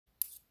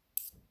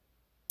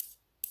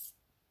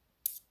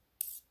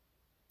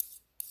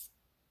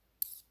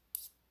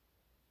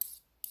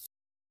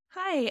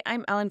Hi,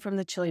 I'm Ellen from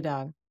the Chili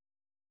Dog.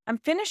 I'm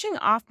finishing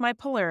off my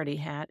polarity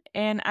hat,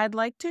 and I'd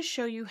like to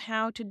show you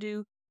how to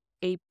do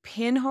a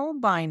pinhole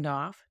bind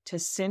off to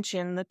cinch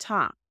in the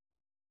top.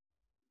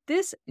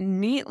 This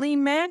neatly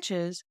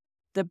matches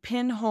the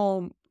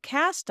pinhole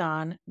cast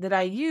on that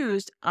I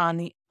used on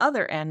the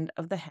other end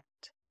of the hat.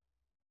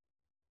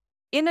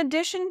 In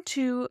addition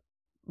to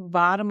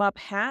bottom-up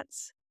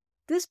hats,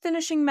 this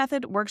finishing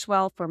method works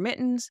well for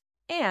mittens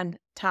and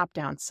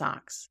top-down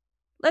socks.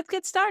 Let's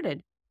get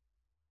started.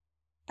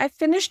 I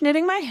finished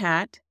knitting my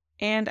hat,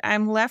 and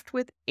I'm left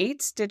with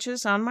 8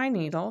 stitches on my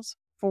needles,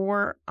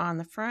 4 on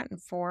the front and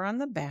 4 on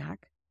the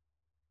back.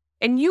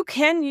 And you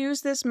can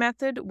use this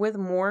method with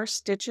more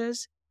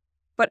stitches,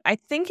 but I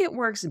think it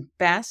works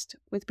best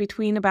with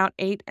between about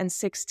 8 and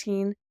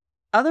 16.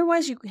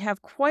 Otherwise, you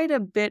have quite a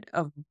bit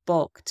of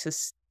bulk to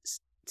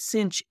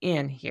cinch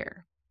in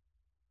here.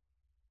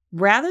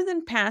 Rather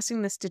than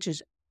passing the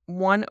stitches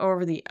one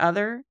over the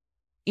other,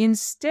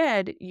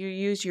 instead you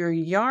use your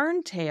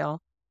yarn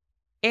tail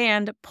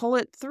and pull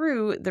it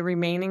through the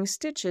remaining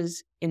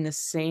stitches in the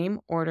same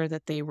order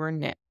that they were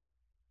knit.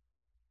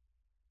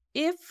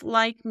 If,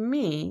 like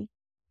me,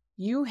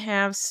 you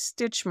have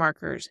stitch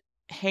markers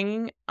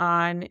hanging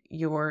on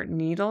your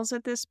needles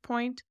at this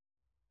point,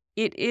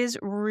 it is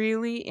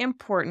really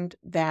important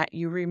that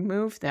you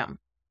remove them.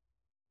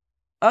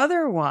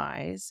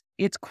 Otherwise,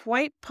 it's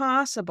quite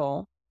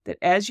possible that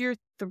as you're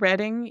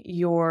threading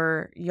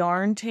your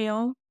yarn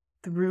tail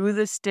through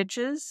the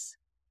stitches,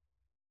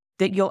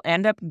 that you'll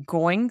end up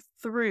going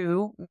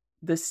through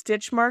the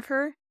stitch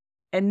marker,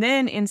 and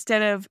then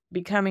instead of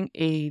becoming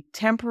a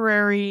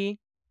temporary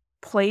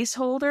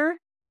placeholder,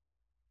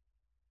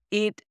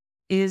 it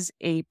is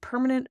a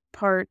permanent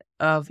part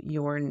of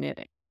your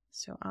knitting.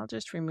 So I'll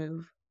just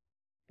remove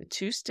the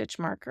 2 stitch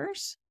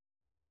markers.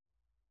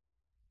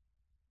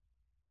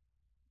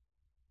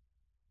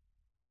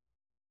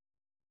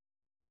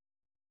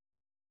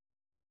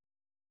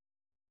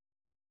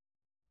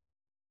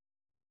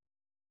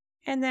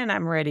 And then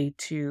I'm ready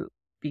to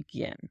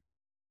begin.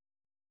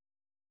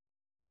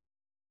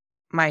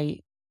 My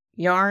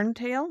yarn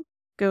tail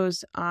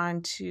goes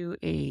onto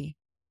a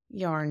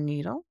yarn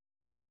needle.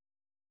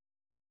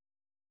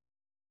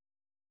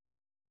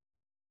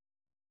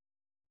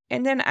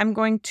 And then I'm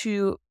going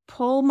to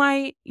pull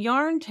my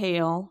yarn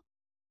tail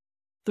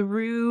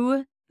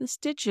through the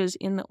stitches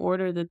in the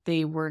order that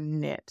they were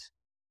knit.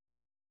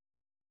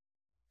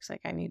 Looks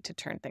like I need to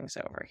turn things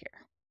over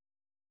here.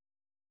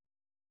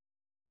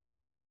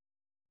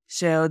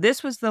 So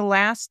this was the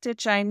last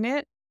stitch I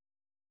knit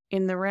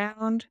in the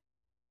round.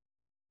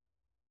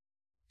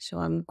 So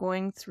I'm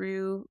going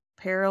through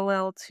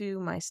parallel to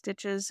my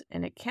stitches,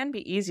 and it can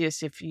be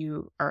easiest if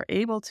you are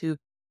able to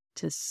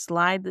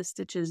slide the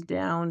stitches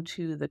down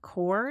to the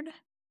cord.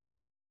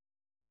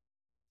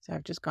 So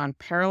I've just gone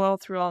parallel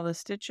through all the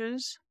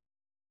stitches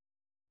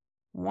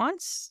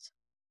once.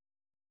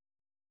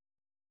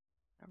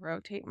 I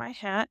rotate my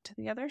hat to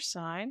the other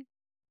side.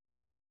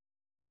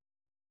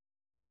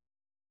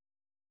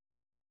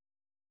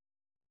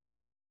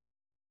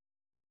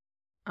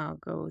 I'll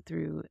go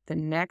through the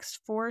next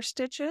 4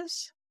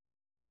 stitches.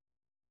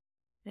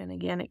 And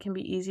again, it can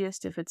be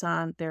easiest if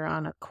they're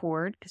on a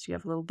cord because you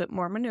have a little bit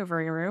more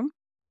maneuvering room.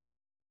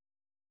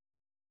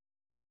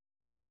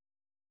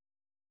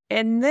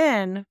 And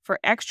then for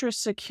extra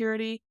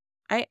security,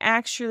 I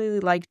actually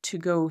like to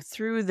go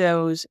through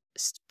those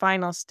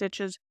final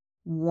stitches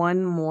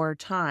one more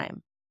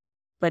time.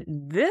 But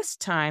this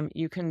time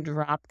you can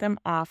drop them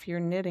off your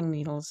knitting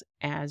needles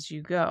as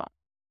you go.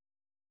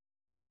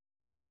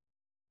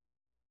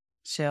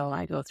 So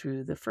I go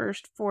through the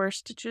first 4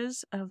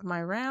 stitches of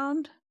my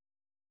round.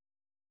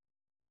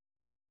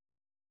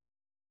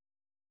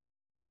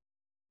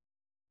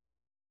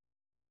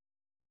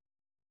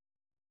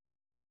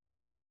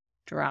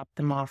 Drop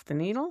them off the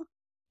needle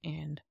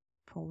and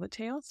pull the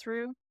tail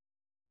through.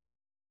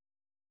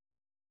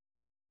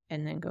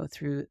 And then go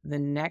through the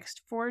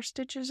next 4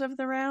 stitches of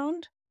the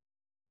round.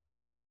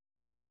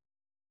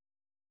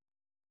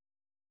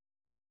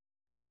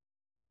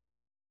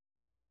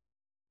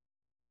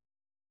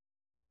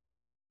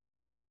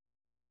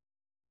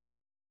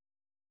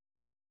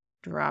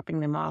 Dropping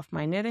them off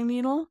my knitting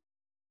needle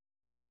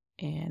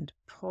and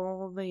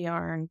pull the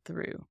yarn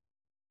through.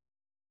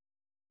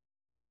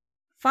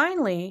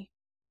 Finally,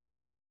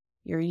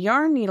 your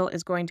yarn needle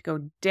is going to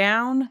go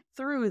down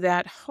through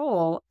that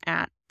hole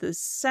at the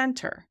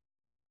center.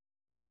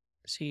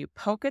 So you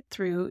poke it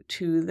through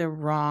to the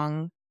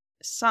wrong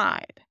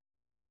side.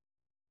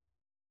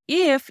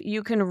 If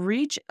you can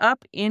reach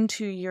up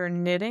into your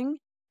knitting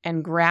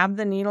and grab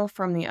the needle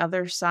from the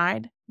other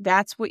side,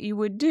 that's what you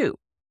would do.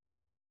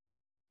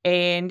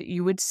 And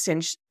you would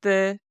cinch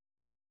the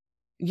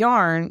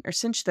yarn or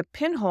cinch the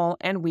pinhole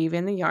and weave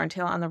in the yarn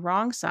tail on the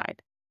wrong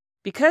side.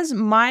 Because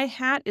my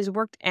hat is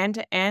worked end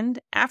to end,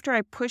 after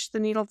I push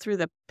the needle through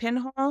the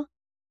pinhole,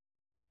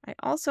 I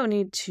also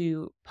need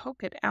to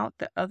poke it out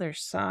the other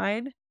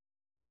side.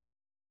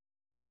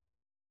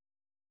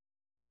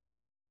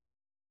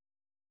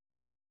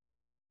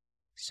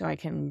 So I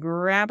can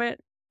grab it,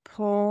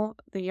 pull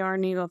the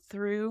yarn needle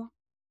through.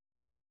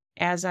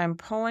 As I'm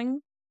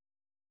pulling,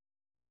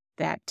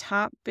 that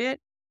top bit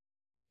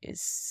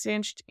is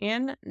cinched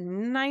in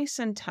nice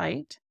and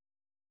tight.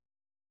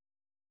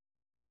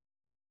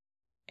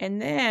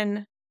 And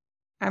then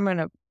I'm going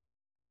to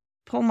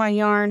pull my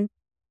yarn,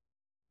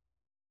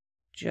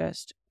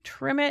 just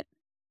trim it,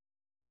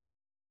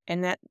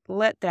 and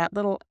let that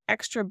little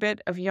extra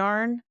bit of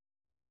yarn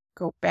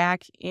go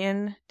back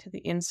in to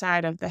the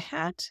inside of the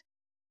hat.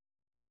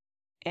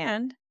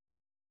 And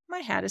my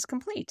hat is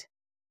complete.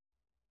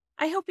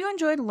 I hope you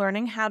enjoyed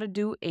learning how to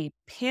do a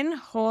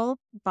pinhole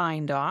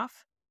bind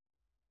off.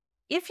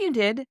 If you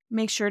did,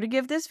 make sure to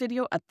give this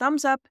video a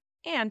thumbs up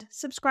and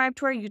subscribe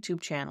to our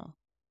YouTube channel.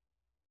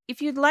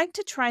 If you'd like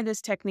to try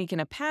this technique in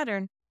a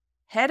pattern,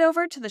 head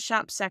over to the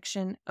shop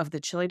section of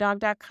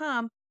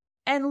thechilidog.com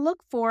and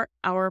look for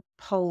our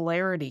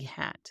polarity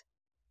hat.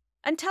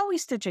 Until we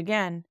stitch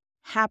again,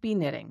 happy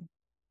knitting!